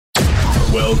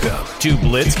Welcome to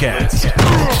BlitzCast,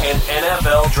 an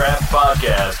NFL draft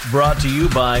podcast brought to you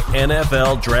by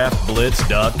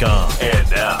NFLDraftBlitz.com.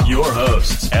 And now, your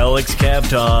hosts, Alex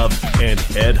Kavtov and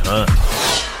Ed Hunt.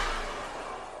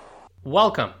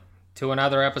 Welcome to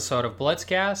another episode of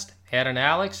BlitzCast. Ed and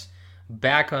Alex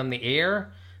back on the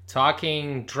air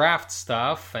talking draft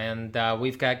stuff, and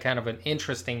we've got kind of an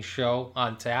interesting show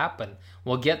on tap, and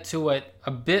we'll get to it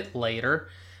a bit later.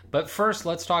 But first,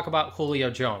 let's talk about Julio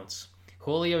Jones.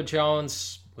 Julio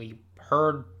Jones, we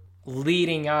heard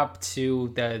leading up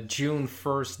to the June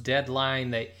 1st deadline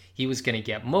that he was going to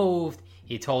get moved.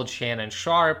 He told Shannon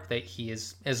Sharpe that he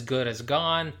is as good as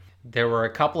gone. There were a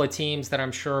couple of teams that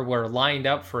I'm sure were lined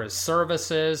up for his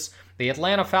services. The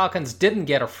Atlanta Falcons didn't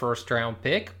get a first-round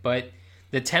pick, but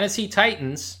the Tennessee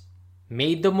Titans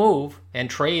made the move and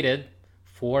traded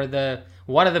for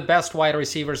one of the best wide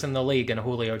receivers in the league in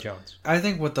Julio Jones. I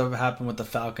think what happened with the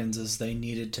Falcons is they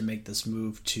needed to make this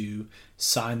move to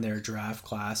sign their draft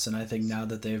class, and I think now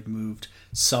that they've moved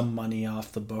some money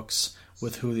off the books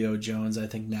with Julio Jones, I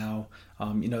think now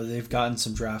they've gotten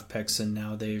some draft picks, and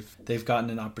now they've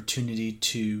gotten an opportunity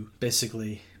to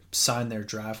basically sign their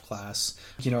draft class.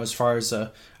 As far as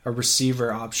a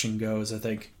receiver option goes, I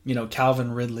think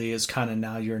Calvin Ridley is kind of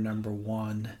now your number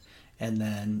one. And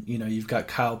then, you've got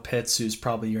Kyle Pitts, who's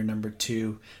probably your number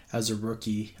two as a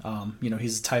rookie.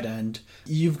 He's a tight end.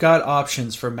 You've got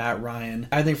options for Matt Ryan.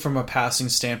 I think from a passing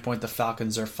standpoint, the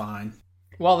Falcons are fine.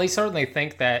 Well, they certainly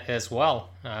think that as well,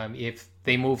 if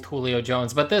they moved Julio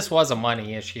Jones. But this was a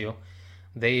money issue.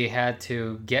 They had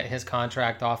to get his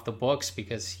contract off the books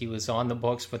because he was on the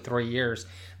books for 3 years.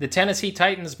 The Tennessee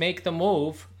Titans make the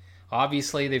move.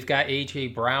 Obviously, they've got A.J.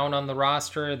 Brown on the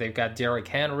roster. They've got Derrick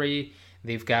Henry.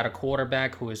 They've got a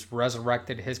quarterback who has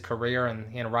resurrected his career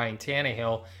in Ryan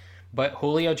Tannehill. But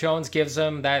Julio Jones gives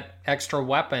them that extra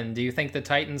weapon. Do you think the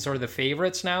Titans are the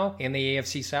favorites now in the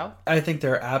AFC South? I think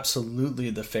they're absolutely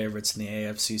the favorites in the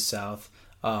AFC South.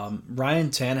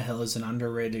 Ryan Tannehill is an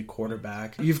underrated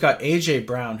quarterback. You've got A.J.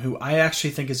 Brown, who I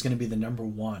actually think is going to be the number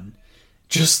one.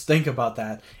 Just think about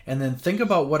that. And then think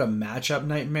about what a matchup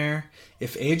nightmare.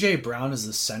 If A.J. Brown is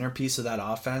the centerpiece of that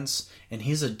offense and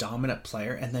he's a dominant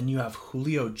player, and then you have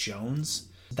Julio Jones,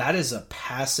 that is a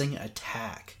passing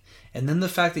attack. And then the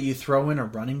fact that you throw in a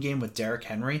running game with Derrick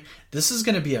Henry, this is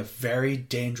going to be a very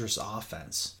dangerous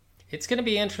offense. It's going to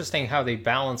be interesting how they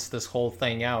balance this whole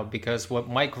thing out, because what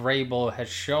Mike Vrabel has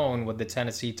shown with the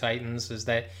Tennessee Titans is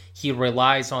that he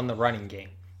relies on the running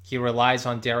game. He relies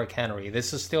on Derrick Henry.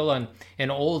 This is still an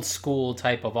old school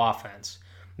type of offense.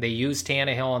 They use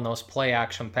Tannehill on those play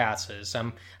action passes.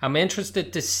 I'm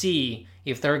interested to see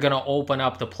if they're going to open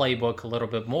up the playbook a little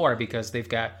bit more, because they've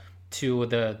got two of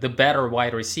the better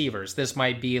wide receivers. This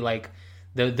might be like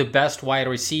the best wide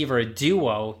receiver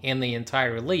duo in the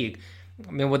entire league.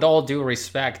 I mean, with all due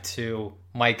respect to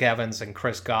Mike Evans and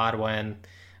Chris Godwin,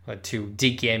 to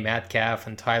DK Metcalf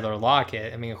and Tyler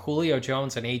Lockett, I mean, Julio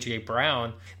Jones and A.J.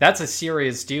 Brown, that's a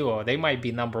serious duo. They might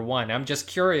be number one. I'm just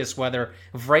curious whether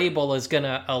Vrabel is going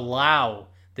to allow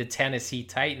the Tennessee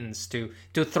Titans to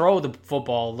throw the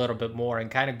football a little bit more and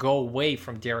kind of go away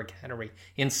from Derrick Henry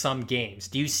in some games.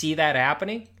 Do you see that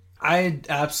happening? I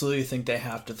absolutely think they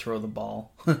have to throw the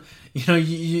ball.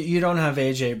 You don't have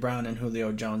A.J. Brown and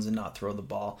Julio Jones and not throw the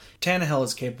ball. Tannehill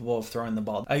is capable of throwing the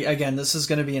ball. Again, this is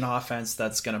going to be an offense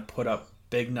that's going to put up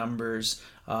big numbers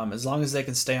as long as they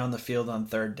can stay on the field on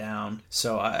third down.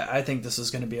 So I think this is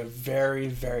going to be a very,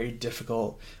 very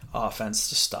difficult offense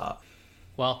to stop.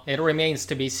 Well, it remains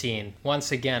to be seen.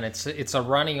 Once again, it's a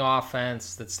running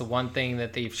offense. That's the one thing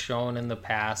that they've shown in the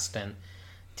past, and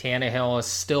Tannehill is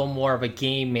still more of a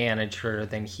game manager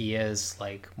than he is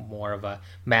like more of a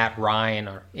Matt Ryan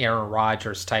or Aaron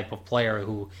Rodgers type of player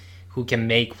who can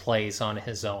make plays on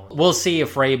his own. We'll see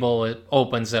if Vrabel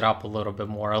opens it up a little bit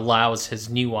more, allows his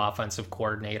new offensive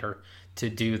coordinator to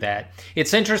do that.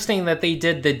 It's interesting that they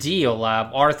did the deal.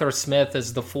 Arthur Smith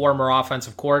is the former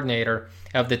offensive coordinator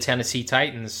of the Tennessee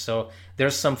Titans, so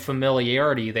there's some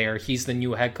familiarity there. He's the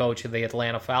new head coach of the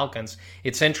Atlanta Falcons.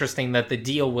 It's interesting that the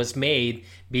deal was made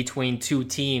between two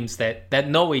teams that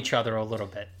know each other a little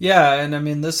bit. Yeah, and I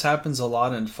mean, this happens a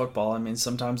lot in football. I mean,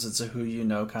 sometimes it's a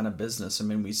who-you-know kind of business. I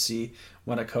mean, we see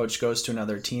when a coach goes to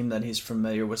another team that he's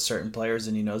familiar with certain players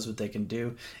and he knows what they can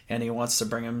do, and he wants to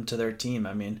bring them to their team.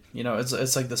 I mean,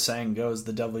 it's like the saying goes,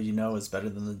 the devil you know is better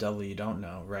than the devil you don't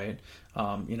know, right?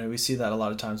 We see that a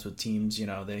lot of times with teams.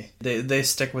 They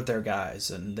stick with their guys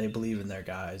and they believe in their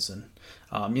guys, and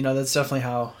that's definitely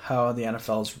how the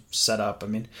NFL is set up. I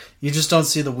mean, you just don't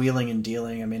see the wheeling and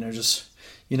dealing. I mean,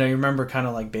 you remember kind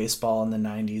of like baseball in the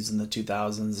 90s and the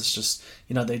 2000s. It's just,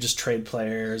 they just trade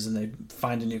players and they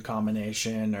find a new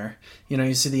combination, or,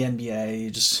 you see the NBA, you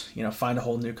just, find a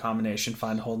whole new combination,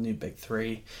 find a whole new big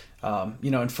three.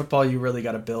 In football, you really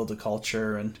got to build a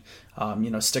culture and,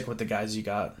 stick with the guys you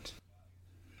got.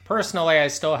 Personally, I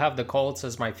still have the Colts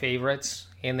as my favorites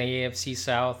in the AFC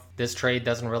South. This trade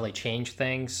doesn't really change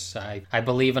things. I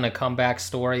believe in a comeback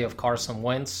story of Carson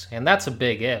Wentz, and that's a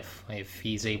big if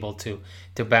he's able to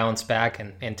bounce back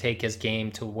and take his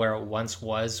game to where it once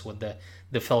was with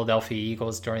the Philadelphia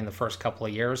Eagles during the first couple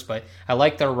of years. But I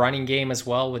like their running game as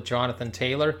well with Jonathan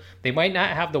Taylor. They might not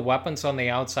have the weapons on the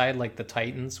outside like the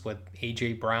Titans with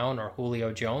A.J. Brown or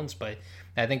Julio Jones, but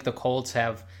I think the Colts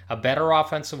have a better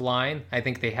offensive line. I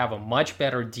think they have a much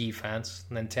better defense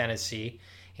than Tennessee.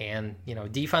 And,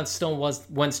 defense still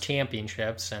wins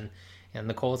championships. And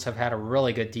the Colts have had a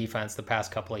really good defense the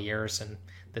past couple of years. And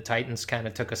the Titans kind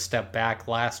of took a step back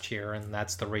last year. And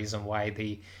that's the reason why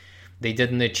they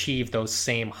didn't achieve those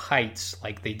same heights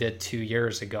like they did 2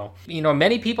 years ago.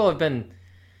 Many people have been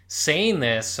saying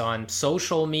this on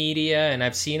social media, and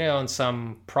I've seen it on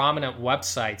some prominent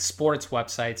websites, sports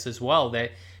websites as well,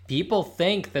 that people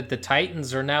think that the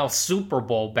Titans are now Super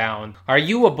Bowl bound. Are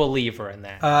you a believer in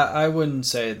that? I wouldn't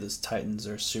say the Titans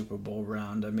are Super Bowl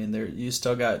bound. I mean, you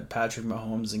still got Patrick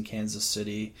Mahomes in Kansas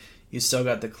City. You still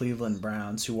got the Cleveland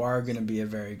Browns, who are going to be a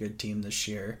very good team this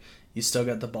year. You still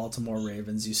got the Baltimore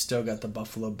Ravens. You still got the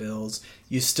Buffalo Bills.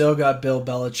 You still got Bill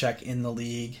Belichick in the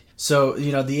league. So,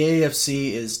 the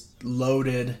AFC is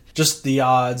loaded. Just the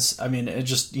odds. I mean,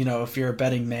 if you're a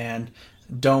betting man,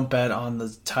 don't bet on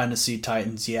the Tennessee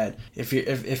Titans yet. If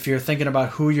you're thinking about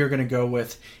who you're going to go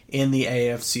with in the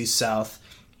AFC South,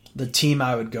 the team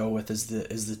I would go with is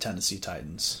the Tennessee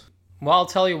Titans. Well, I'll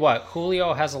tell you what.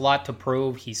 Julio has a lot to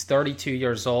prove. He's 32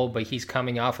 years old, but he's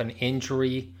coming off an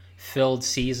injury-filled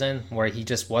season where he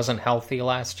just wasn't healthy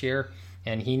last year,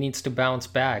 and he needs to bounce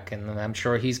back, and I'm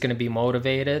sure he's going to be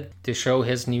motivated to show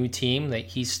his new team that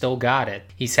he's still got it.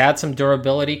 He's had some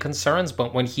durability concerns,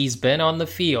 but when he's been on the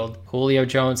field, Julio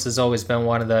Jones has always been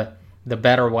one of the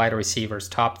better wide receivers,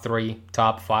 top 3,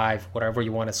 top 5, whatever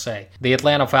you want to say. The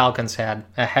Atlanta Falcons had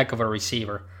a heck of a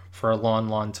receiver for a long,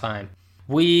 long time.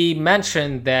 We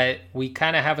mentioned that we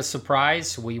kind of have a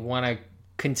surprise. We want to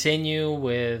continue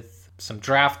with some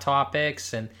draft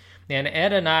topics, and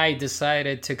Ed and I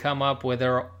decided to come up with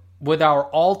our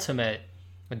ultimate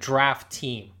draft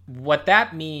team. What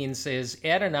that means is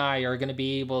Ed and I are going to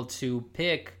be able to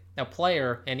pick a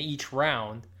player in each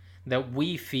round that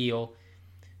we feel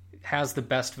has the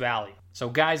best value. So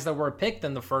guys that were picked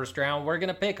in the first round, we're going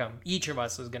to pick them. Each of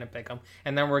us is going to pick them.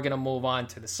 And then we're going to move on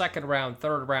to the second round,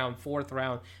 third round, fourth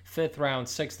round, fifth round,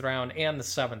 sixth round, and the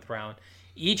seventh round.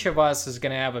 Each of us is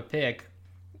going to have a pick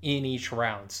in each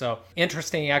round. So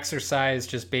interesting exercise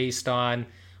just based on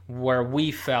where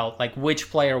we felt like which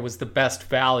player was the best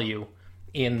value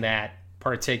in that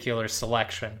particular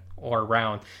selection or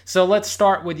round. So let's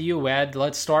start with you, Ed.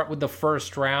 Let's start with the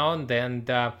first round, and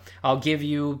I'll give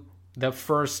you the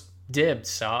first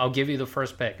dibs. I'll give you the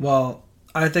first pick. Well,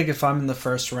 I think if I'm in the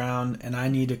first round and I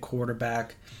need a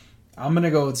quarterback, I'm going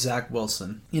to go with Zach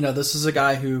Wilson. This is a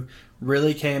guy who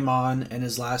really came on in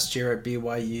his last year at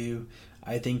BYU.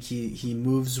 I think he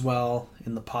moves well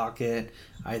in the pocket.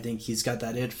 I think he's got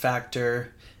that it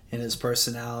factor in his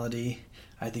personality.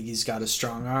 I think he's got a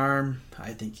strong arm.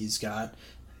 I think he's got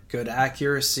good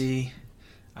accuracy.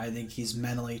 I think he's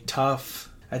mentally tough.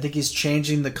 I think he's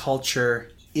changing the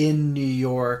culture in New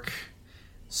York.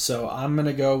 So I'm going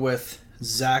to go with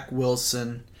Zach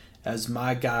Wilson as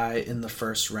my guy in the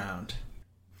first round.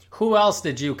 Who else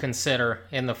did you consider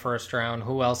in the first round?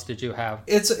 Who else did you have?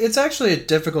 It's actually a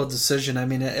difficult decision. I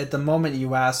mean, at the moment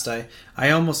you asked, I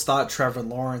almost thought Trevor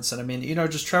Lawrence. And I mean,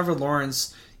 just Trevor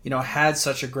Lawrence, had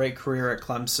such a great career at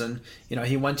Clemson.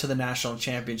 He went to the national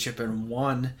championship and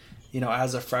won.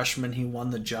 As a freshman, he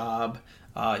won the job.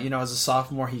 As a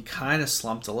sophomore, he kind of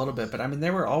slumped a little bit. But, I mean,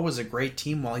 they were always a great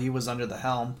team while he was under the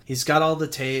helm. He's got all the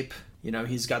tape.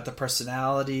 He's got the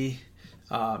personality.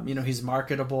 He's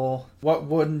marketable. What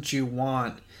wouldn't you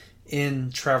want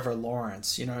in Trevor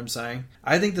Lawrence? You know what I'm saying?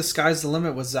 I think the sky's the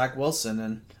limit with Zach Wilson,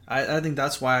 and I think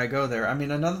that's why I go there. I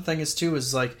mean, another thing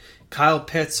is like Kyle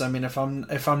Pitts. I mean, if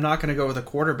I'm not going to go with a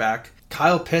quarterback,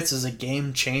 Kyle Pitts is a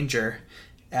game changer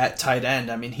at tight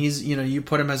end. I mean, he's, you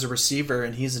put him as a receiver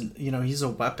and he's a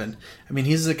weapon. I mean,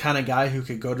 he's the kind of guy who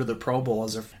could go to the Pro Bowl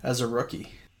as a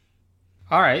rookie.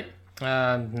 All right.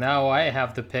 Now I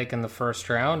have the pick in the first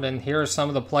round, and here are some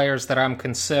of the players that I'm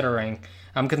considering.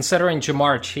 I'm considering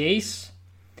Jamar Chase.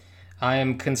 I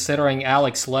am considering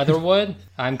Alex Leatherwood.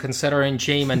 I'm considering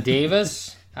Jamin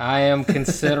Davis. I am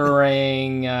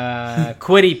considering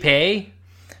Kwity Paye.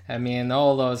 I mean,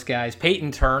 all those guys.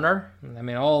 Peyton Turner. I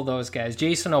mean, all those guys.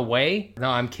 Jason Away. No,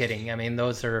 I'm kidding. I mean,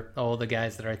 those are all the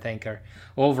guys that I think are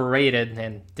overrated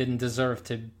and didn't deserve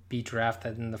to be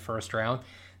drafted in the first round.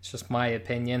 It's just my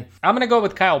opinion. I'm going to go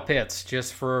with Kyle Pitts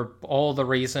just for all the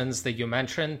reasons that you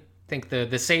mentioned. I think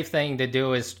the safe thing to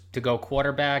do is to go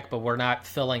quarterback, but we're not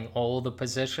filling all the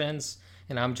positions.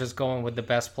 And I'm just going with the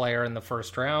best player in the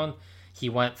first round. He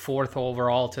went 4th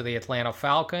overall to the Atlanta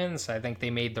Falcons. I think they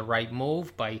made the right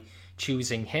move by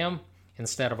choosing him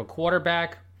instead of a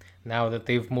quarterback now that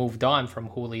they've moved on from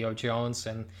Julio Jones.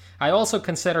 And I also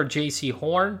consider J.C.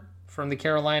 Horn from the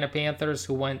Carolina Panthers,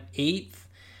 who went 8th.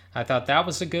 I thought that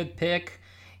was a good pick.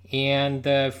 And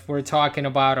if we're talking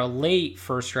about a late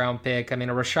first-round pick, I mean,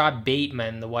 Rashad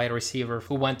Bateman, the wide receiver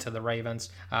who went to the Ravens,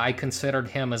 I considered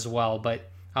him as well. But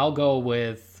I'll go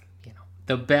with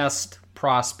the best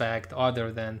prospect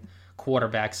other than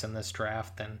quarterbacks in this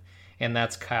draft, and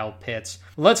that's Kyle Pitts.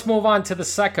 Let's move on to the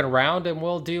second round, and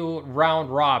we'll do round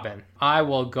robin. I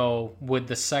will go with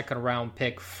the second round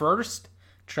pick first,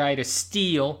 try to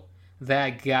steal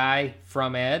that guy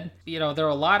from Ed. There are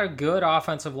a lot of good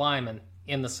offensive linemen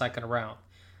in the second round.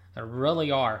 There really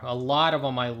are. A lot of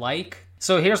them I like.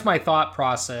 So here's my thought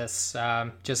process,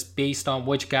 just based on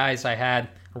which guys I had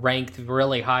ranked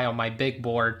really high on my big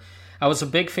board. I was a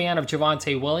big fan of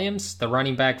Javonte Williams, the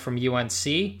running back from UNC.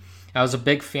 I was a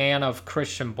big fan of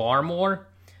Christian Barmore,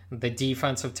 the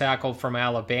defensive tackle from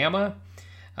Alabama.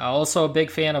 Also a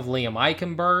big fan of Liam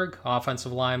Eichenberg,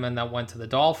 offensive lineman that went to the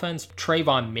Dolphins.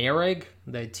 Trayvon Merrick,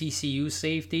 the TCU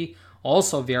safety,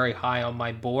 also very high on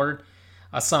my board.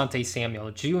 Asante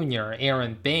Samuel Jr.,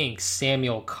 Aaron Banks,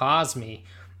 Samuel Cosme,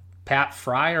 Pat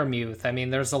Freiermuth. I mean,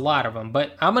 there's a lot of them.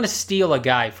 But I'm going to steal a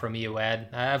guy from you, Ed.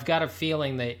 I've got a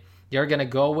feeling that you're going to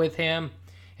go with him.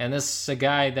 And this is a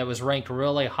guy that was ranked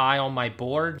really high on my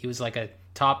board. He was like a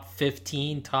top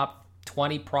 15, top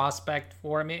 20 prospect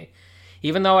for me.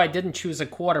 Even though I didn't choose a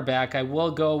quarterback, I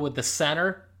will go with the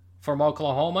center from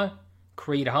Oklahoma,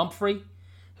 Creed Humphrey,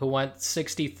 who went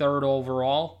 63rd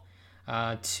overall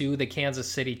to the Kansas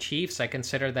City Chiefs. I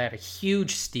consider that a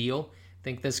huge steal. I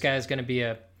think this guy is going to be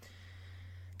a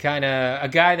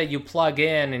guy that you plug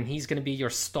in, and he's going to be your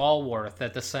stalwart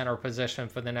at the center position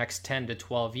for the next 10 to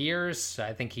 12 years.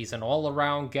 I think he's an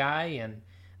all-around guy, and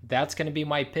that's going to be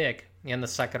my pick in the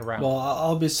second round. Well,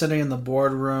 I'll be sitting in the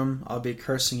boardroom. I'll be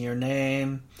cursing your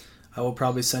name. I will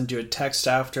probably send you a text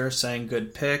after saying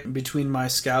good pick. Between my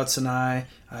scouts and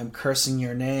I'm cursing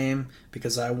your name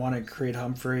because I wanted Creed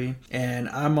Humphrey. And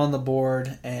I'm on the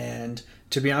board, and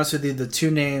to be honest with you, the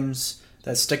two names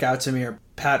that stick out to me are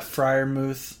Pat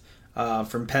Freiermuth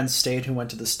from Penn State, who went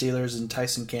to the Steelers, and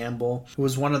Tyson Campbell, who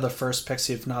was one of the first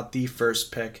picks, if not the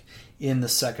first pick, in the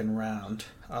second round.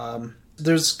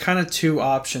 There's kind of two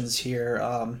options here.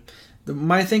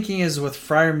 My thinking is with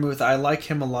Freiermuth, I like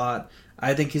him a lot.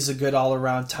 I think he's a good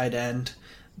all-around tight end.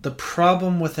 The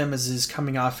problem with him is he's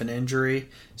coming off an injury,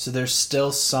 so there's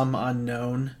still some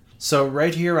unknown. So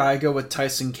right here, I go with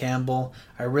Tyson Campbell.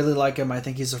 I really like him. I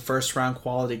think he's a first-round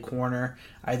quality corner.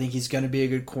 I think he's going to be a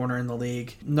good corner in the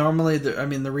league. Normally,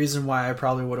 the reason why I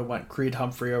probably would have went Creed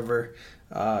Humphrey over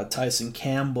Tyson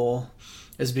Campbell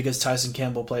is because Tyson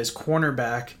Campbell plays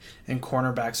cornerback, and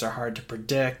cornerbacks are hard to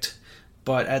predict.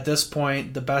 But at this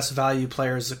point, the best value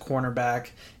player is a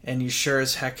cornerback, and you sure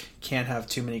as heck can't have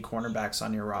too many cornerbacks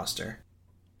on your roster.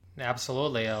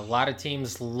 Absolutely. A lot of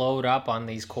teams load up on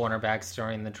these cornerbacks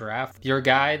during the draft. Your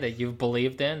guy that you've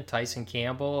believed in, Tyson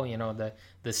Campbell,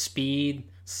 the speed,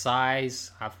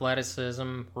 size,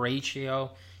 athleticism,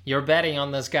 ratio, you're betting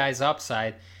on this guy's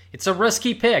upside. It's a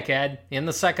risky pick, Ed, in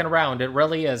the second round. It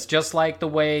really is. Just like the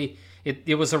way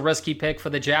it was a risky pick for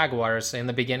the Jaguars in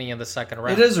the beginning of the second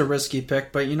round. It is a risky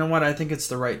pick, but you know what? I think it's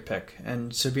the right pick.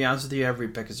 And to be honest with you, every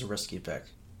pick is a risky pick.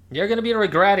 You're going to be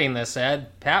regretting this,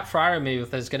 Ed. Pat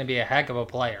Freiermuth is going to be a heck of a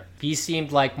player. He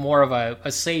seemed like more of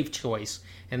a safe choice,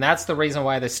 and that's the reason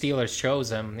why the Steelers chose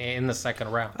him in the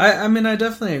second round. I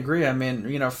definitely agree.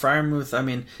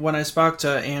 Freiermuth, when I spoke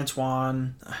to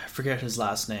Antoine, I forget his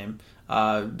last name,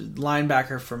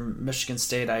 linebacker from Michigan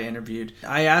State I interviewed,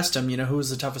 I asked him, who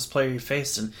was the toughest player he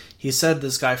faced, and he said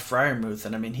this guy Freiermuth,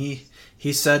 and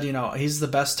he said, he's the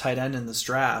best tight end in this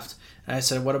draft. And I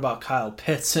said, what about Kyle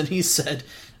Pitts? And he said,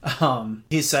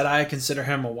 I consider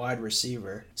him a wide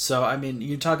receiver. So,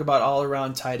 you talk about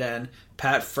all-around tight end,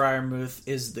 Pat Freiermuth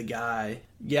is the guy.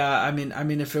 Yeah,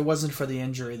 if it wasn't for the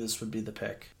injury, this would be the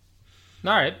pick.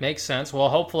 All right, makes sense. Well,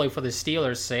 hopefully for the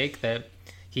Steelers' sake that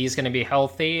he's going to be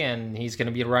healthy and he's going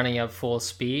to be running at full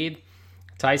speed.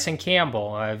 Tyson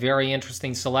Campbell, a very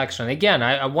interesting selection. Again,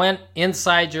 I went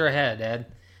inside your head, Ed.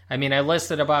 I mean, I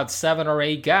listed about 7 or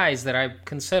 8 guys that I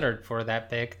considered for that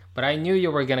pick, but I knew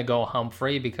you were going to go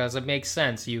Humphrey because it makes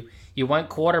sense. You went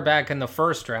quarterback in the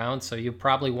first round, so you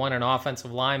probably won an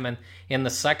offensive lineman in the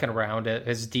second round,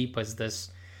 as deep as this,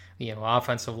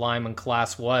 offensive lineman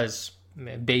class was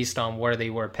based on where they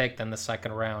were picked in the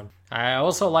second round. I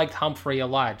also liked Humphrey a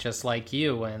lot, just like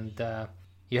you, and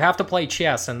you have to play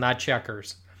chess and not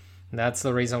checkers. And that's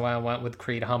the reason why I went with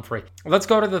Creed Humphrey. Let's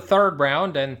go to the third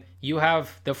round, and you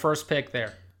have the first pick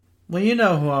there. Well, you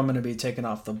know who I'm going to be taking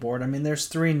off the board. I mean, there's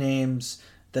 3 names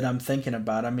that I'm thinking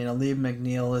about. I mean, Aleem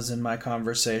McNeil is in my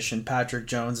conversation. Patrick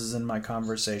Jones is in my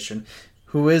conversation,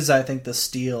 who is, I think, the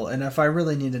steal. And if I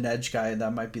really need an edge guy,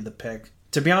 that might be the pick.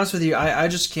 To be honest with you, I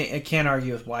just can't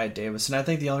argue with Wyatt Davis. And I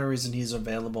think the only reason he's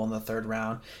available in the third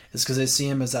round is because I see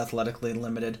him as athletically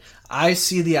limited. I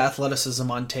see the athleticism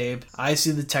on tape. I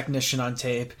see the technician on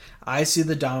tape. I see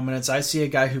the dominance. I see a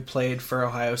guy who played for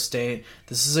Ohio State.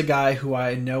 This is a guy who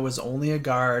I know is only a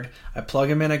guard. I plug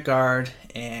him in at guard,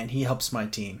 and he helps my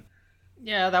team.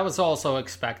 Yeah, that was also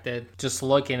expected. Just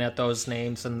looking at those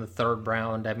names in the third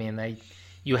round, I mean,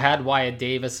 you had Wyatt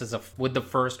Davis with the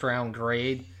first round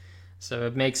grade. So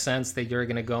it makes sense that you're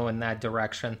going to go in that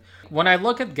direction. When I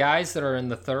look at guys that are in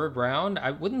the third round, I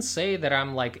wouldn't say that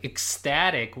I'm like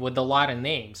ecstatic with a lot of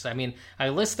names. I mean, I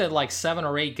listed like 7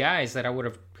 or 8 guys that I would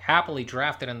have happily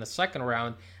drafted in the second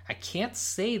round. I can't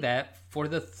say that for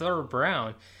the third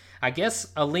round. I guess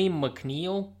Aleem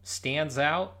McNeil stands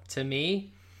out to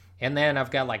me. And then I've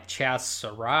got like Chaz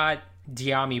Surratt.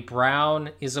 De'Ami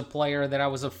Brown is a player that I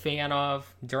was a fan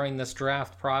of during this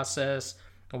draft process.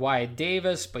 Wyatt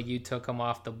Davis, but you took him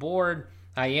off the board.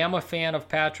 I am a fan of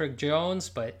Patrick Jones,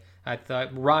 but I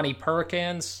thought Ronnie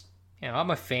Perkins,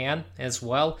 I'm a fan as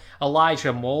well.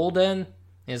 Elijah Molden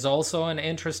is also an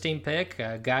interesting pick,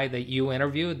 a guy that you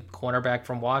interviewed, cornerback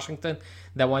from Washington,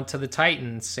 that went to the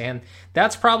Titans. And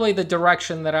that's probably the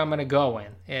direction that I'm going to go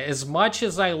in. As much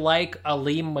as I like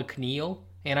Aleem McNeil,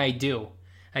 and I do,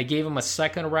 I gave him a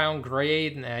second round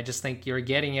grade, and I just think you're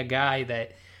getting a guy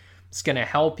that it's going to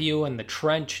help you in the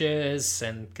trenches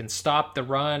and can stop the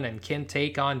run and can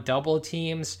take on double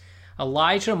teams.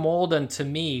 Elijah Molden, to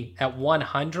me, at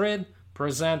 100,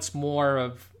 presents more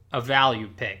of a value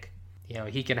pick.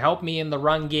 He can help me in the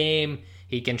run game.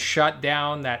 He can shut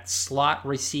down that slot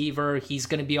receiver. He's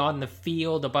going to be on the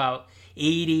field about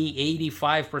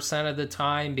 85% of the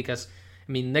time because,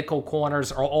 nickel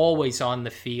corners are always on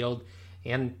the field.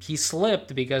 And he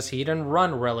slipped because he didn't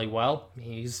run really well.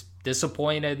 He's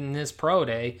disappointed in his pro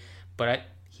day, but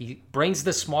he brings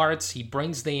the smarts, he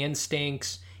brings the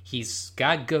instincts, he's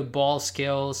got good ball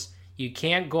skills. You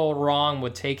can't go wrong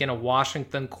with taking a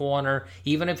Washington corner,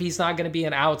 even if he's not going to be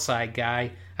an outside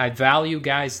guy. I value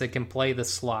guys that can play the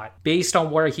slot. Based on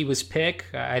where he was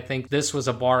picked, I think this was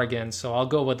a bargain, so I'll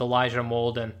go with Elijah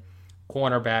Molden,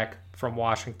 cornerback from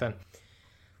Washington.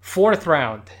 Fourth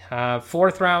round.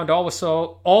 Fourth round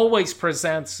also always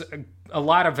presents a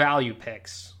lot of value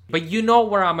picks. But you know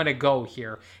where I'm going to go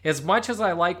here. As much as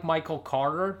I like Michael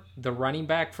Carter, the running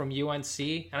back from UNC,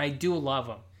 and I do love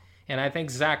him, and I think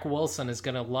Zach Wilson is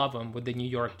going to love him with the New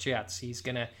York Jets. He's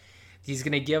going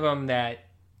to give him that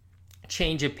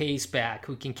change of pace back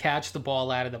who can catch the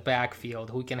ball out of the backfield,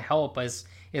 who can help as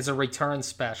a return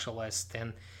specialist.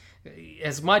 And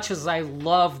as much as I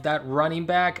love that running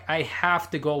back, I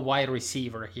have to go wide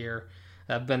receiver here.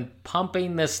 I've been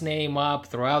pumping this name up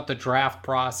throughout the draft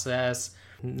process.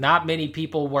 Not many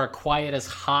people were quite as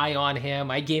high on him.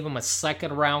 I gave him a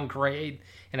second round grade,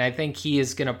 and I think he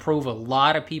is going to prove a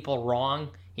lot of people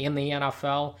wrong in the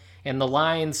NFL. And the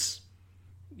Lions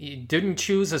didn't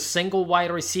choose a single wide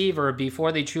receiver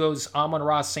before they chose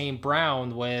Amon-Ra St.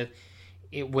 Brown with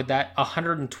that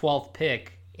 112th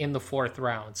pick in the fourth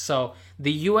round. So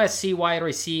the USC wide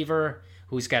receiver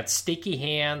who's got sticky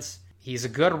hands, he's a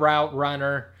good route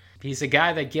runner. He's a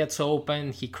guy that gets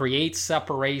open. He creates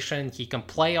separation. He can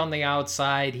play on the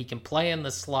outside. He can play in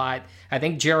the slot. I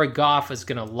think Jared Goff is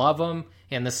going to love him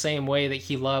in the same way that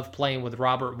he loved playing with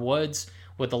Robert Woods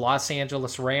with the Los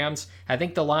Angeles Rams. I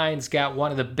think the Lions got one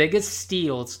of the biggest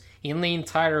steals in the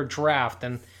entire draft,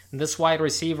 and this wide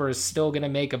receiver is still going to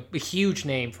make a huge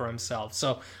name for himself.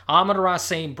 So Amon-Ra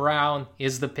St. Brown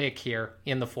is the pick here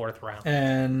in the fourth round.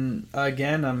 And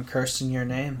again, I'm cursing your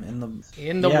name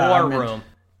in the war room.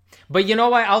 But you know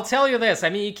what? I'll tell you this.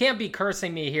 You can't be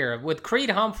cursing me here. With Creed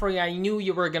Humphrey, I knew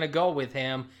you were going to go with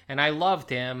him, and I loved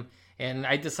him, and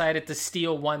I decided to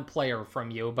steal one player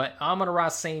from you. But Amon-Ra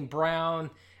St. Brown,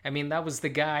 I mean, that was the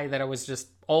guy that I was just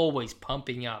always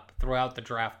pumping up throughout the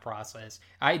draft process.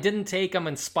 I didn't take him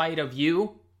in spite of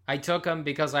you. I took him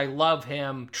because I love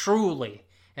him truly.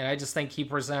 And I just think he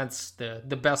presents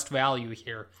the best value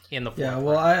here in the fourth round.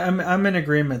 Well, I'm in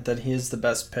agreement that he is the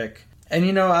best pick.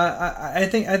 And I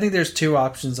think there's two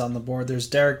options on the board. There's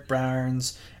Derek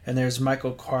Barnes and there's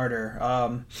Michael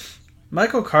Carter.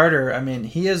 Michael Carter, I mean,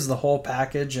 he is the whole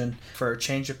package, and for a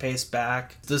change of pace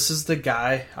back, this is the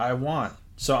guy I want.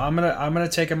 So I'm gonna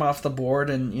take him off the board,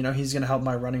 and he's gonna help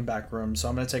my running back room. So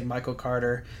I'm gonna take Michael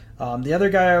Carter. The other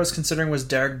guy I was considering was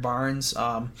Derek Barnes.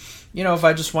 If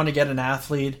I just want to get an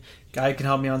athlete, guy who can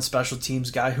help me on special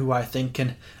teams, guy who I think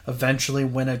can eventually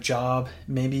win a job,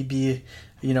 maybe be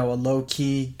a low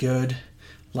key good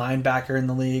linebacker in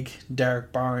the league,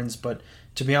 Derek Barnes. But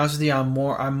to be honest with you,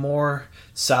 I'm more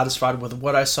satisfied with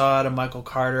what I saw out of Michael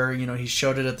Carter. He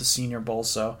showed it at the Senior Bowl,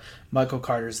 so Michael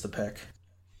Carter's the pick.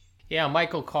 Yeah,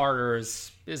 Michael Carter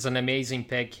is an amazing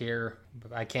pick here.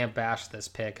 I can't bash this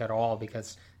pick at all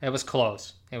because it was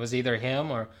close. It was either him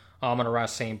or Amon-Ra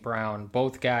St. Brown.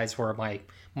 Both guys were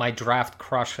my draft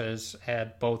crushes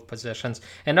at both positions.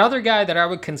 Another guy that I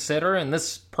would consider, and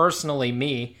this personally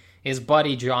me, is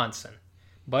Buddy Johnson.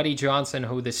 Buddy Johnson,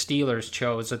 who the Steelers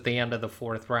chose at the end of the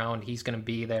fourth round. He's going to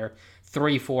be their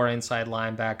 3-4 inside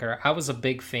linebacker. I was a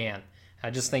big fan.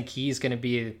 I just think he's going to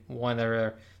be one of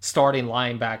their starting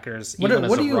linebackers.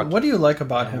 What do you like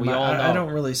about him? I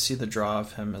don't really see the draw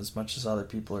of him as much as other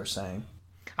people are saying.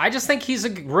 I just think he's a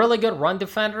really good run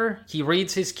defender. He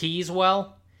reads his keys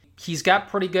well. He's got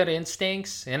pretty good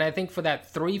instincts. And I think for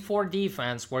that 3-4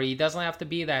 defense where he doesn't have to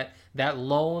be that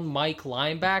lone Mike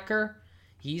linebacker,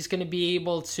 he's going to be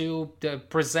able to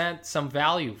present some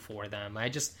value for them.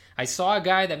 I saw a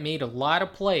guy that made a lot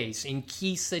of plays in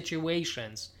key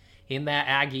situations in that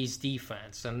Aggies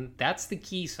defense. And that's the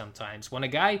key sometimes. When a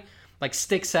guy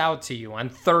sticks out to you on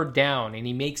third down and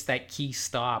he makes that key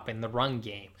stop in the run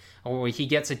game, or he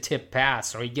gets a tip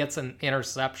pass, or he gets an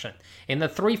interception. In the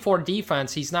 3-4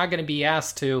 defense, he's not going to be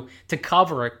asked to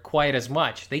cover it quite as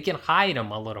much. They can hide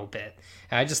him a little bit.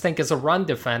 I just think as a run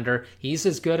defender, he's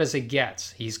as good as it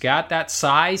gets. He's got that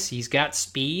size, he's got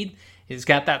speed, he's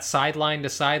got that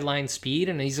sideline-to-sideline speed,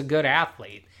 and he's a good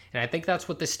athlete. And I think that's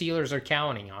what the Steelers are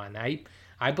counting on.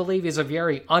 I believe he's a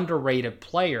very underrated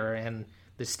player, and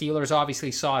the Steelers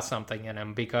obviously saw something in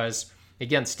him because,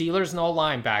 again, Steelers no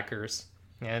linebackers,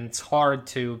 and it's hard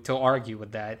to argue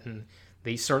with that, and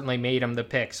they certainly made him the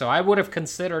pick. So I would have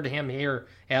considered him here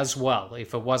as well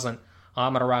if it wasn't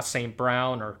Amon-Ra St.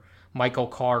 Brown or Michael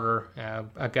Carter,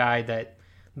 a guy that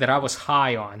I was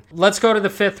high on. Let's go to the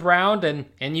fifth round,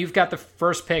 and you've got the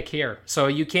first pick here. So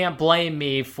you can't blame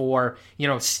me for,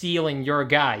 stealing your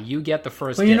guy. You get the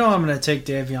first pick. Well, I'm going to take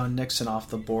Davion Nixon off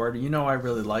the board. I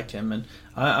really like him, and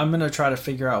I'm going to try to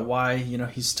figure out why,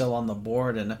 he's still on the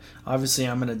board. And obviously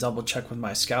I'm going to double check with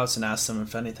my scouts and ask them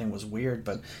if anything was weird.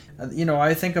 But,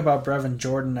 I think about Brevin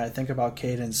Jordan, I think about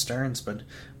Caden Stearns, but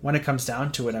when it comes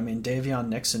down to it, Davion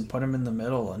Nixon, put him in the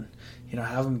middle and,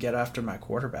 have him get after my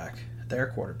quarterback. Their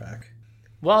quarterback.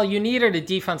 Well, you needed a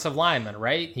defensive lineman,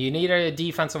 right? You needed a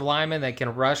defensive lineman that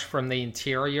can rush from the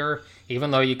interior,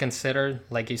 even though you considered,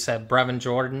 like you said, Brevin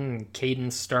Jordan and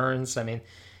Caden Stearns.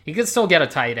 You could still get a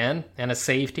tight end and a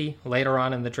safety later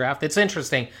on in the draft. It's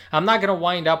interesting. I'm not going to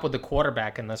wind up with a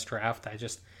quarterback in this draft. I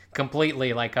just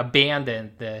completely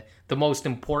abandoned the most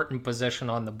important position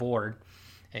on the board.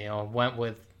 Went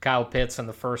with Kyle Pitts in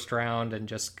the first round and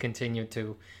just continued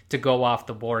to go off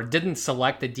the board. Didn't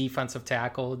select a defensive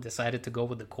tackle, decided to go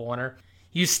with the corner.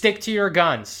 You stick to your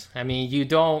guns. You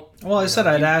don't... Well, I said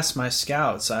I'd ask my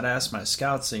scouts. I ask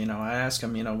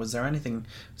them, was there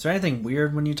anything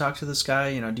weird when you talk to this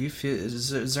guy? Do you feel,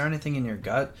 is there anything in your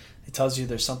gut that tells you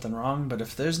there's something wrong? But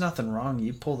if there's nothing wrong,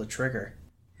 you pull the trigger.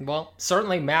 Well,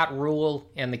 certainly Matt Rule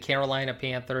and the Carolina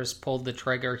Panthers pulled the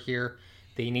trigger here.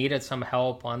 They needed some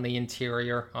help on the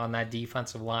interior on that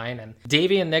defensive line. And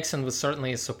Davion Nixon was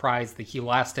certainly a surprise that he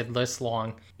lasted this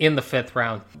long in the fifth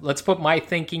round. Let's put my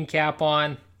thinking cap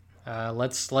on.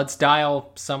 Let's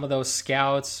dial some of those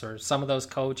scouts or some of those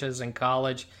coaches in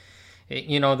college.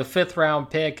 The fifth round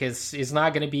pick is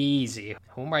not going to be easy.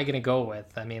 Who am I going to go with?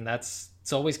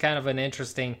 It's always kind of an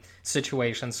interesting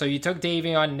situation. So you took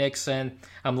Davion Nixon.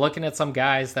 I'm looking at some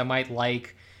guys that might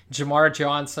like Jamar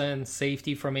Johnson,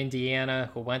 safety from Indiana,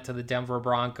 who went to the Denver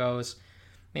Broncos,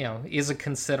 is a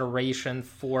consideration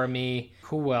for me.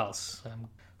 Who else?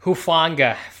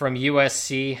 Hufanga from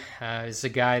USC is a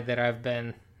guy that I've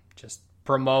been just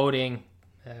promoting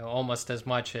almost as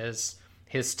much as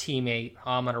his teammate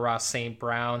Amon-Ra St.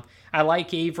 Brown. I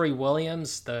like Avery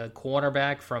Williams, the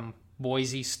cornerback from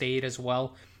Boise State as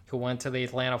well, who went to the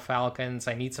Atlanta Falcons.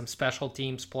 I need some special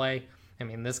teams play. I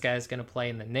mean, this guy's going to play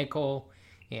in the nickel,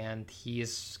 and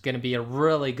he's going to be a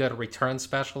really good return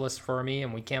specialist for me,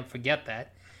 and we can't forget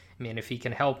that. I mean, if he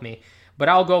can help me. But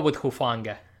I'll go with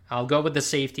Hufanga. I'll go with the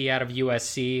safety out of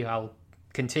USC. I'll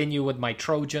continue with my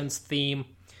Trojans theme.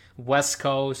 West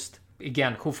Coast.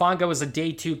 Again, Hufanga was a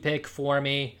day 2 pick for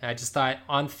me. I just thought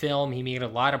on film he made a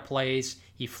lot of plays.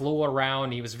 He flew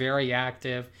around. He was very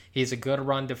active. He's a good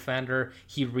run defender.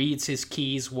 He reads his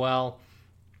keys well.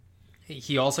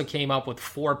 He also came up with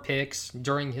 4 picks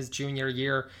during his junior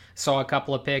year. Saw a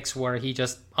couple of picks where he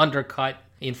just undercut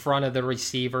in front of the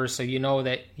receiver. So you know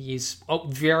that he's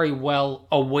very well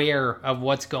aware of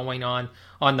what's going on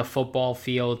the football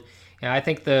field. And I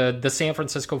think the San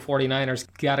Francisco 49ers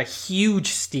got a huge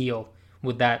steal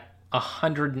with that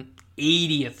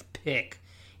 180th pick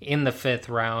in the 5th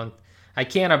round. I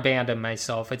can't abandon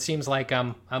myself. It seems like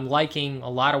I'm liking a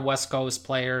lot of West Coast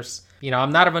players. You know,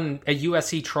 I'm not even a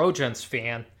USC Trojans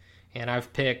fan, and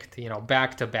I've picked,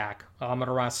 back-to-back.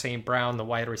 Amon-Ra St. Brown, the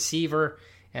wide receiver,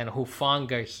 and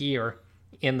Hufanga here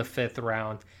in the 5th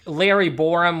round. Larry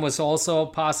Borum was also a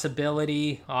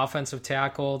possibility, offensive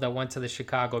tackle that went to the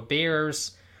Chicago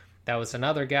Bears. That was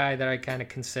another guy that I kind of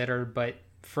considered. But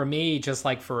for me, just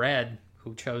like for Ed,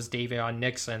 who chose Davion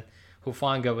Nixon,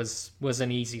 Hufanga was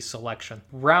an easy selection.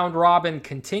 Round robin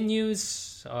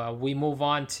continues. We move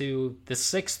on to the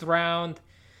 6th round.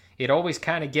 It always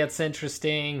kind of gets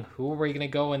interesting. Who are we going to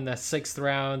go in the 6th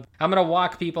round? I'm going to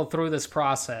walk people through this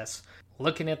process.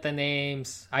 Looking at the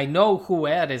names, I know who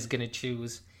Ed is going to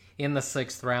choose in the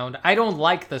 6th round. I don't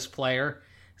like this player,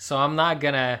 so I'm not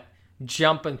going to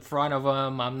jump in front of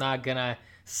him. I'm not going to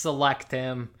select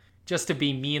him just to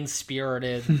be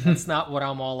mean-spirited. That's not what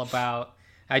I'm all about.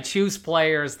 I choose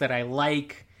players that I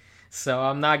like, so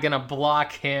I'm not going to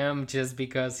block him just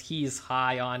because he's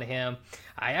high on him.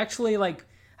 I actually,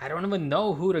 I don't even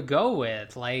know who to go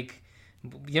with.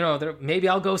 Maybe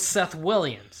I'll go Seth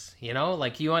Williams.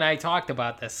 You and I talked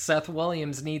about this. Seth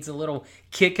Williams needs a little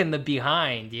kick in the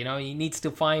behind. He needs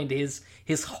to find his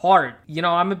heart.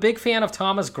 I'm a big fan of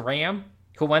Thomas Graham,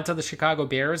 who went to the Chicago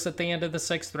Bears at the end of the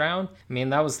 6th round. I mean,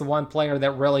 that was the one player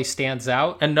that really stands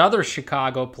out. Another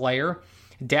Chicago player,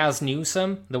 Daz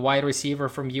Newsome, the wide receiver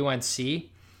from UNC.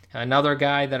 Another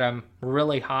guy that I'm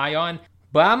really high on.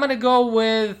 But I'm going to go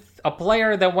with a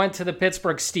player that went to the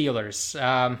Pittsburgh Steelers.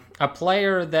 A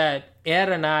player that Ed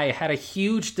and I had a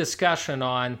huge discussion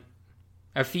on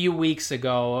a few weeks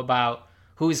ago about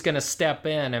who's going to step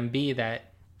in and be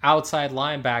that outside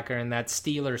linebacker in that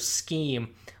Steelers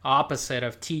scheme opposite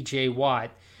of TJ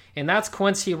Watt. And that's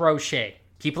Quincy Roche.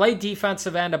 He played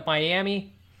defensive end at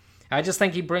Miami. I just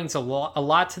think he brings a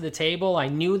lot to the table. I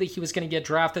knew that he was going to get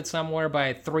drafted somewhere by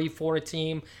a 3-4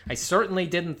 team. I certainly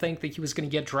didn't think that he was going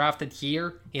to get drafted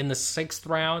here in the 6th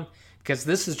round because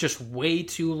this is just way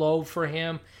too low for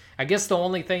him. I guess the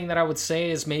only thing that I would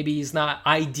say is maybe he's not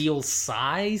ideal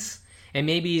size and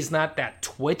maybe he's not that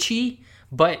twitchy,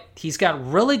 but he's got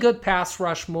really good pass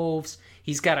rush moves.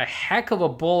 He's got a heck of a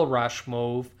bull rush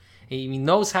move. He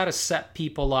knows how to set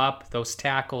people up, those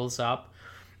tackles up.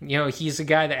 He's a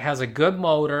guy that has a good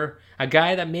motor, a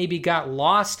guy that maybe got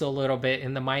lost a little bit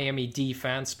in the Miami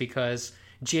defense because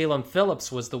Jalen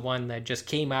Phillips was the one that just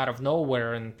came out of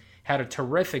nowhere and had a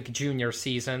terrific junior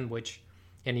season,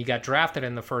 and he got drafted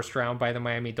in the 1st round by the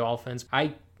Miami Dolphins.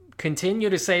 I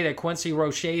continue to say that Quincy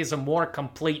Roche is a more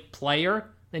complete player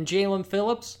than Jalen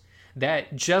Phillips,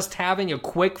 that just having a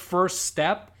quick first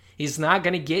step is not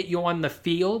going to get you on the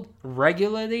field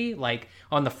regularly, like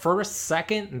on the 1st,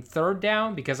 2nd, and 3rd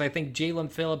down, because I think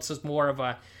Jalen Phillips is more of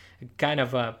a kind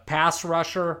of a pass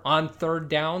rusher on 3rd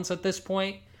downs at this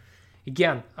point.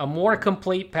 Again, a more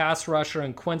complete pass rusher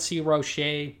in Quincy Roche.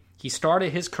 He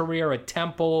started his career at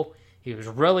Temple. He was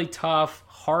really tough,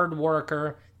 hard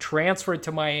worker, transferred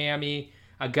to Miami,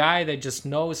 a guy that just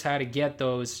knows how to get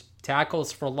those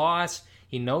tackles for loss.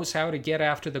 He knows how to get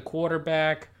after the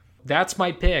quarterback. That's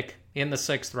my pick in the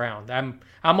 6th round.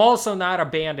 I'm also not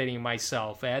abandoning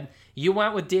myself, Ed. You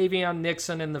went with Davion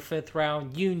Nixon in the 5th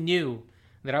round. You knew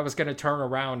that I was going to turn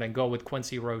around and go with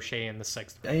Quincy Roche in the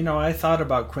 6th round. I thought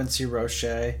about Quincy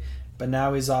Roche, but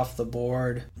now he's off the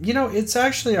board. It's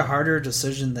actually a harder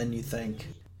decision than you think.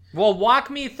 Well,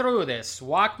 walk me through this.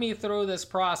 Walk me through this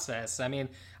process. I mean,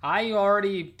 I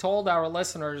already told our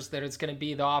listeners that it's going to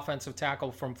be the offensive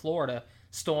tackle from Florida,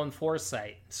 Stone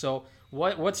Forsythe. So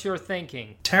what's your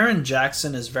thinking? Taron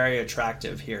Jackson is very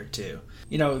attractive here too.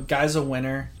 Guy's a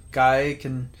winner. Guy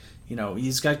can,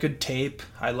 he's got good tape.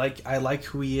 I like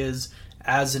who he is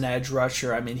as an edge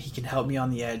rusher. I mean, he can help me on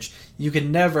the edge. You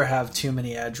can never have too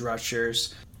many edge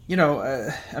rushers.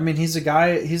 he's a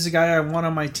guy I want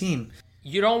on my team.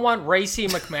 You don't want Racy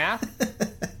McMath?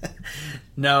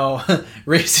 No,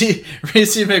 Racy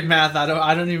McMath.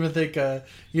 I don't even think.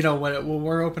 When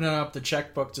we're opening up the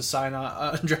checkbook to sign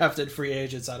undrafted free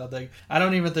agents, I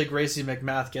don't even think Racy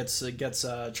McMath gets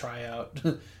a tryout.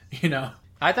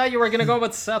 I thought you were gonna go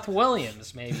with Seth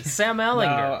Williams, maybe Sam Ellinger.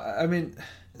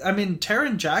 No, I mean,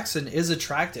 Taron Jackson is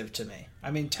attractive to me.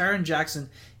 I mean, Taron Jackson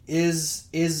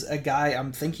is a guy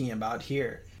I'm thinking about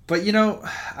here. But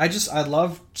I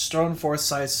love Stone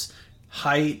Forsythe's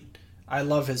height. I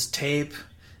love his tape.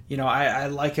 I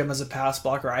like him as a pass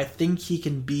blocker. I think he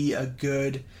can be a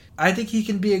good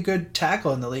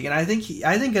tackle in the league. And I think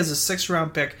as a 6th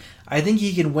round pick, I think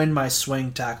he can win my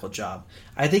swing tackle job.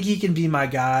 I think he can be my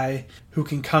guy who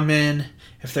can come in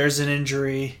if there's an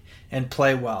injury and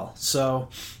play well. So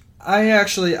I'm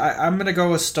going to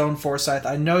go with Stone Forsythe.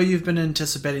 I know you've been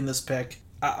anticipating this pick.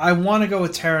 I want to go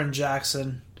with Taron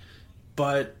Jackson,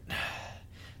 but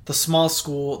the small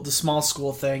school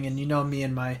thing, and me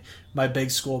and my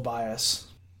big school bias.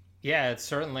 Yeah, it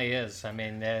certainly is. I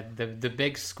mean, the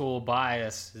big school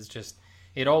bias is just,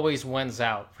 it always wins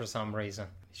out for some reason.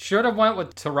 Should have went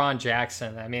with Taron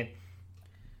Jackson. I mean,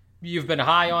 you've been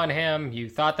high on him. You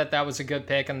thought that was a good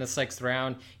pick in the 6th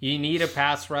round. You need a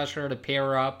pass rusher to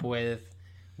pair up with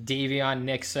Davion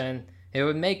Nixon. It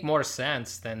would make more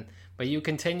sense than... But you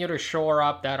continue to shore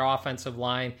up that offensive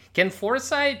line. Can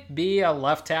Forsythe be a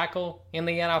left tackle in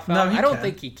the NFL? No, I don't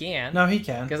think he can. No, he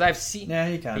can. Because I've seen... Yeah,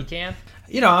 he can. He can?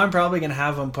 I'm probably going to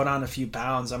have him put on a few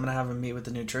pounds. I'm going to have him meet with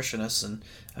the nutritionist. And,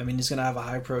 he's going to have a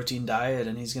high-protein diet,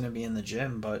 and he's going to be in the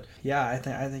gym. But, yeah, I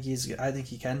think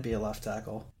he can be a left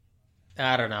tackle.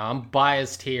 I don't know. I'm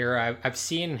biased here. I've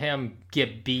seen him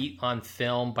get beat on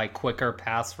film by quicker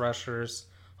pass rushers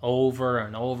over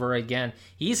and over again.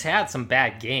 He's had some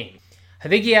bad games. I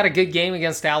think he had a good game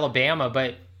against Alabama,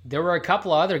 but there were a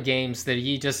couple of other games that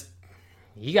he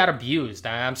got abused.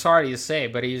 I'm sorry to say,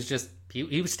 but he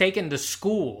was taken to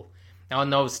school on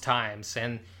those times,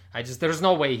 and there's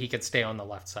no way he could stay on the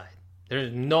left side.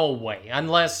 There's no way,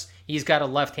 unless he's got a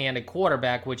left-handed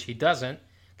quarterback, which he doesn't,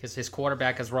 because his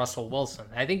quarterback is Russell Wilson.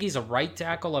 I think he's a right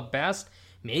tackle at best.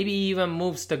 Maybe he even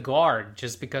moves to guard,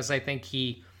 just because I think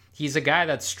he's a guy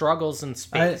that struggles in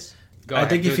space. I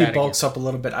think if he bulks up a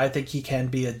little bit, I think he can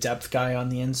be a depth guy on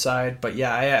the inside. But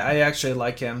yeah, I actually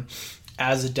like him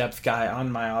as a depth guy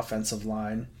on my offensive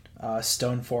line.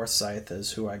 Stone Forsythe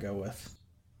is who I go with.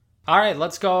 All right,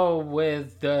 let's go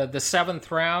with the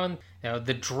 7th round.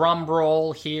 The drum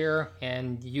roll here,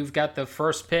 and you've got the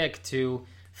first pick to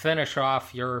finish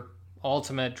off your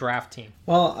ultimate draft team.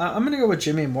 Well, I'm going to go with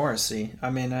Jimmy Morrissey. I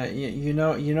mean, I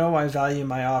value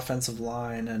my offensive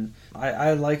line, and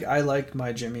I like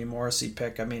my Jimmy Morrissey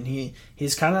pick. I mean,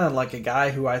 he's kind of like a guy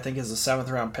who I think is a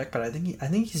 7th round pick, but I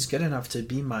think he's good enough to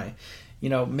be my,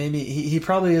 maybe he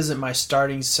probably isn't my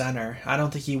starting center. I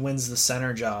don't think he wins the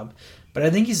center job, but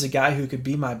I think he's a guy who could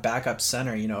be my backup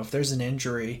center. If there's an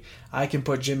injury, I can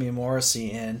put Jimmy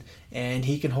Morrissey in, and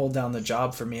he can hold down the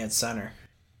job for me at center.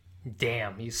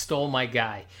 Damn, you stole my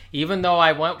guy. Even though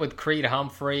I went with Creed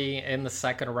Humphrey in the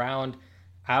 2nd round,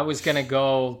 I was going to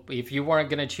go, if you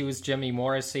weren't going to choose Jimmy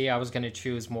Morrissey, I was going to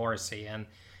choose Morrissey. And,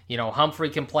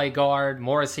 Humphrey can play guard,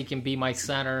 Morrissey can be my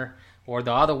center, or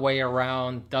the other way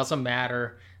around, doesn't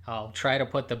matter. I'll try to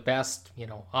put the best,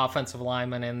 offensive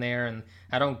lineman in there, and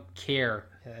I don't care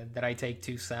that I take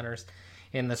 2 centers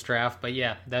in this draft. But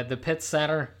yeah, the Pitt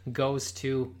center goes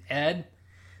to Ed,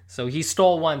 so he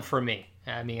stole one from me.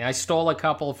 I mean, I stole a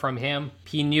couple from him.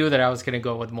 He knew that I was going to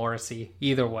go with Morrissey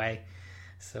either way.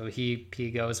 So he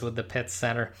goes with the Pitt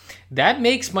center. That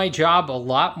makes my job a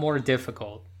lot more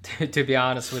difficult, to be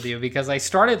honest with you, because I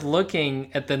started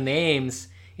looking at the names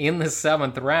in the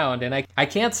 7th round, and I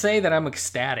can't say that I'm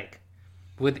ecstatic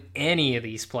with any of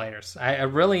these players. I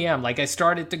really am. Like, I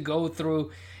started to go through,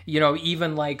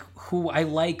 even like who I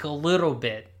like a little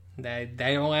bit, that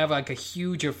I don't have like a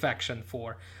huge affection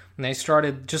for. And I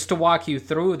started, just to walk you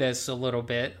through this a little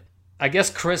bit, I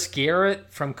guess Chris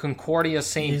Garrett from Concordia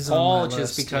St. Paul,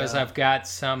 just because I've got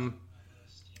some...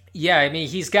 Yeah, I mean,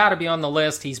 he's got to be on the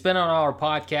list. He's been on our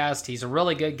podcast. He's a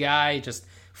really good guy, just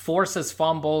forces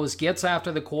fumbles, gets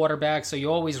after the quarterback, so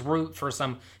you always root for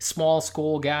some small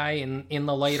school guy in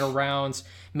the later rounds.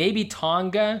 Maybe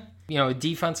Tonga, a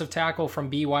defensive tackle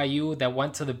from BYU that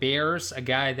went to the Bears, a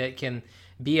guy that can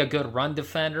be a good run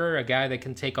defender, a guy that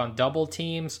can take on double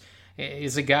teams,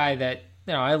 is a guy that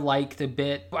I liked a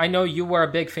bit. I know you were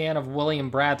a big fan of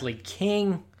William Bradley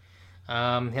King,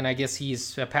 and I guess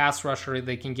he's a pass rusher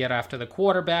that can get after the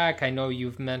quarterback. I know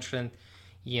you've mentioned,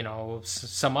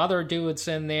 some other dudes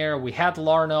in there. We had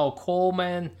Larnell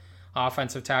Coleman,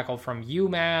 offensive tackle from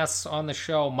UMass, on the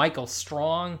show. Michael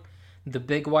Strong, the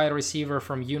big wide receiver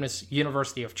from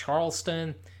University of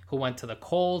Charleston, who went to the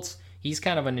Colts. He's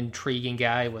kind of an intriguing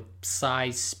guy with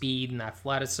size, speed, and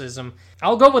athleticism.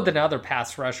 I'll go with another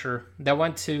pass rusher that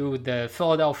went to the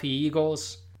Philadelphia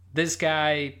Eagles. This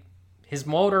guy, his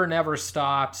motor never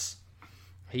stops.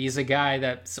 He's a guy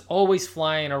that's always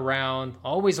flying around,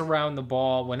 always around the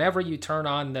ball, whenever you turn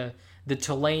on the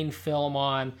Tulane film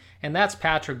on, and that's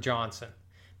Patrick Johnson.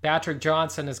 Patrick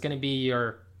Johnson is going to be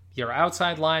your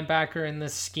outside linebacker in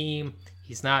this scheme.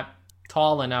 He's not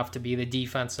tall enough to be the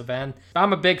defensive end.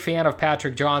 I'm a big fan of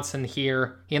Patrick Johnson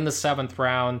here in the 7th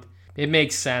round. It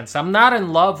makes sense. I'm not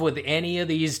in love with any of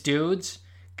these dudes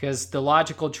because the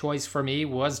logical choice for me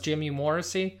was Jimmy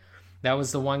Morrissey. That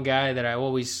was the one guy that I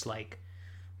always like.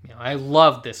 I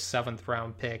love this 7th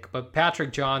round pick, but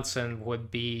Patrick Johnson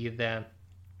would be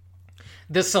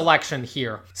the selection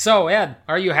here. So, Ed,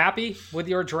 are you happy with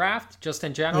your draft, just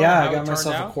in general? Yeah, I got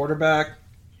myself a quarterback,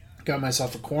 got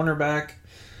myself a cornerback,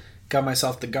 got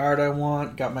myself the guard I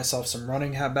want, got myself some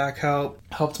running back help,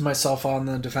 helped myself on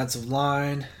the defensive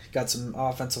line, got some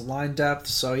offensive line depth.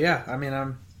 So, yeah, I mean,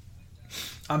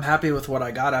 I'm happy with what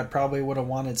I got. I probably would have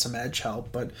wanted some edge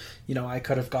help, but, I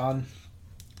could have gone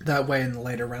that way in the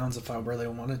later rounds if I really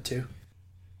wanted to.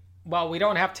 Well, we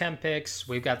don't have 10 picks.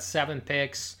 We've got 7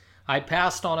 picks. I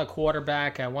passed on a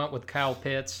quarterback. I went with Kyle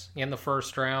Pitts in the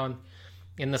 1st round.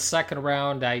 In the 2nd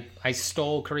round, I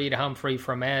stole Creed Humphrey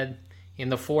from Ed. In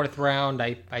the 4th round,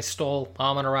 I stole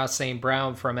Amon-Ra St.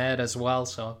 Brown from Ed as well,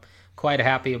 so quite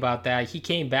happy about that. He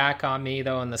came back on me,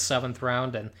 though, in the 7th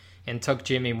round and took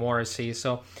Jimmy Morrissey.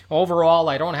 So overall,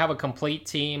 I don't have a complete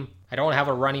team. I don't have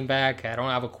a running back. I don't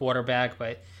have a quarterback,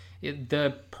 but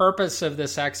the purpose of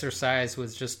this exercise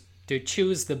was just to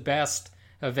choose the best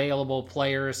available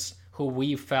players who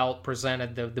we felt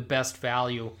presented the best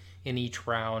value in each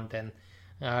round, and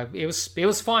it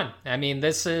was fun. I mean,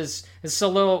 this is a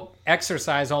little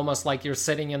exercise, almost like you're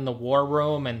sitting in the war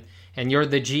room and you're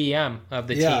the GM of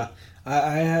the team. Yeah,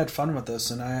 I had fun with this,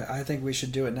 and I think we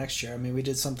should do it next year. I mean, we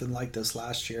did something like this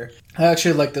last year. I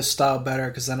actually like this style better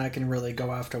because then I can really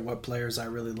go after what players I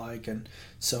really like and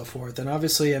so forth. And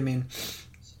obviously, I mean,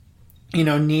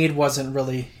 need wasn't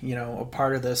really, a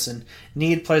part of this, and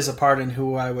need plays a part in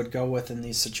who I would go with in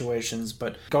these situations.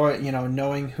 But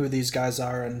knowing who these guys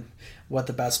are and what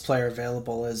the best player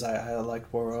available is, I like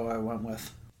where I went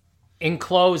with. In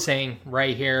closing,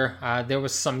 right here, there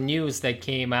was some news that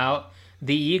came out.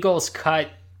 The Eagles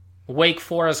cut Wake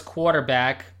Forest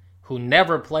quarterback, who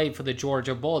never played for the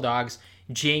Georgia Bulldogs,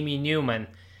 Jamie Newman.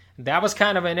 That was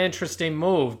kind of an interesting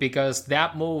move because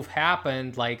that move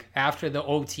happened after the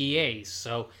OTAs.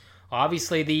 So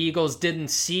obviously the Eagles didn't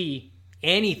see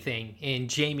anything in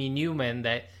Jamie Newman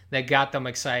that got them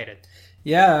excited.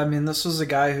 Yeah, I mean, this was a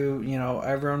guy who,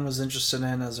 everyone was interested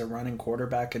in as a running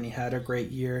quarterback, and he had a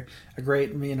great year,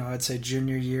 I'd say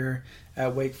junior year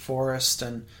at Wake Forest,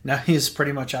 and now he's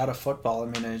pretty much out of football. I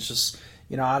mean, it's just,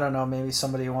 I don't know, maybe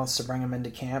somebody wants to bring him into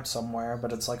camp somewhere,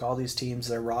 but it's like all these teams,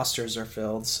 their rosters are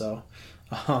filled, so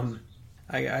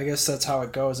I guess that's how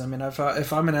it goes. I mean, if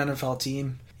I'm an NFL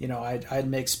team, I'd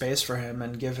make space for him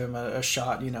and give him a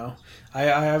shot.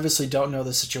 I obviously don't know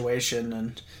the situation,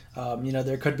 and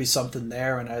there could be something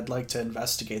there, and I'd like to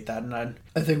investigate that. And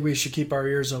I think we should keep our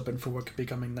ears open for what could be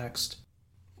coming next.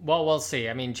 Well, we'll see.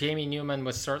 I mean, Jamie Newman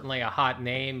was certainly a hot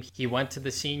name. He went to the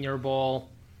Senior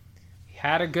Bowl, he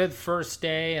had a good first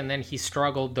day, and then he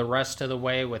struggled the rest of the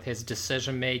way with his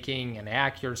decision making and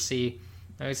accuracy.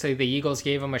 Obviously, the Eagles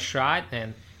gave him a shot,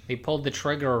 and they pulled the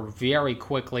trigger very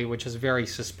quickly, which is very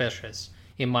suspicious,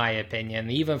 in my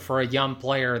opinion. Even for a young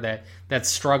player that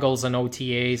struggles in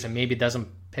OTAs and maybe doesn't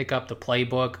pick up the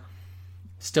playbook,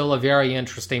 still a very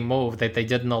interesting move that they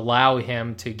didn't allow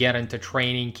him to get into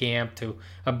training camp, to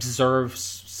observe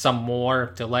some more,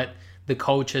 to let the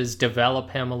coaches develop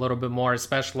him a little bit more,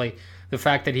 especially the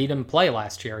fact that he didn't play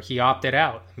last year. He opted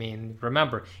out. I mean,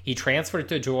 remember, he transferred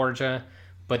to Georgia,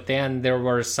 but then there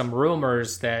were some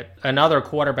rumors that another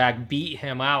quarterback beat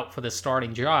him out for the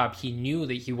starting job. He knew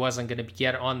that he wasn't going to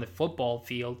get on the football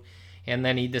field, and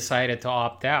then he decided to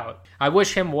opt out. I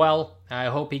wish him well. I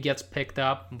hope he gets picked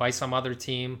up by some other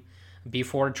team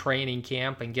before training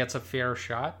camp and gets a fair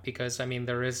shot, because, I mean,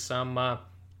 there is some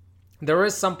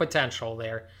potential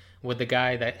there with the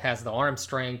guy that has the arm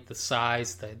strength, the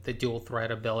size, the dual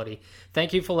threat ability.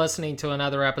 Thank you for listening to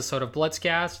another episode of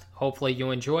BlitzCast. Hopefully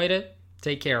you enjoyed it.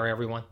 Take care, everyone.